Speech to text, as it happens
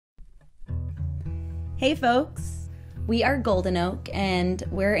Hey folks, we are Golden Oak and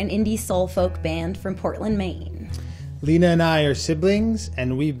we're an indie soul folk band from Portland, Maine. Lena and I are siblings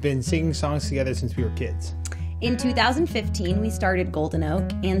and we've been singing songs together since we were kids. In 2015, we started Golden Oak,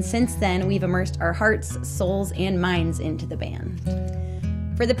 and since then we've immersed our hearts, souls, and minds into the band.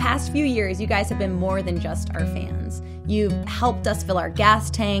 For the past few years, you guys have been more than just our fans. You've helped us fill our gas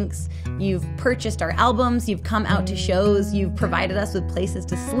tanks, you've purchased our albums, you've come out to shows, you've provided us with places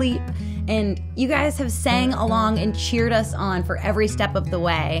to sleep, and you guys have sang along and cheered us on for every step of the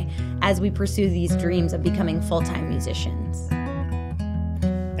way as we pursue these dreams of becoming full-time musicians.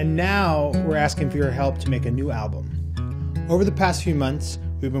 And now we're asking for your help to make a new album. Over the past few months,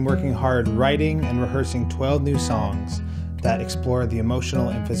 we've been working hard writing and rehearsing 12 new songs that explore the emotional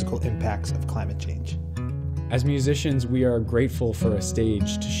and physical impacts of climate change. As musicians, we are grateful for a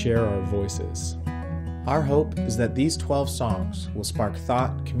stage to share our voices. Our hope is that these 12 songs will spark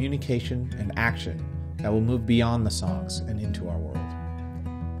thought, communication, and action that will move beyond the songs and into our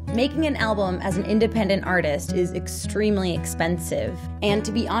world. Making an album as an independent artist is extremely expensive, and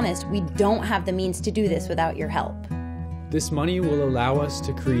to be honest, we don't have the means to do this without your help. This money will allow us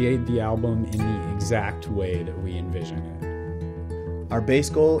to create the album in the exact way that we envision it. Our base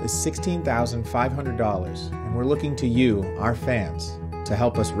goal is $16,500, and we're looking to you, our fans, to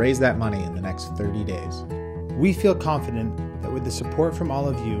help us raise that money in the next 30 days. We feel confident that with the support from all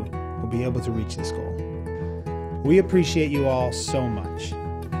of you, we'll be able to reach this goal. We appreciate you all so much.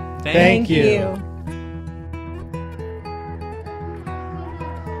 Thank you.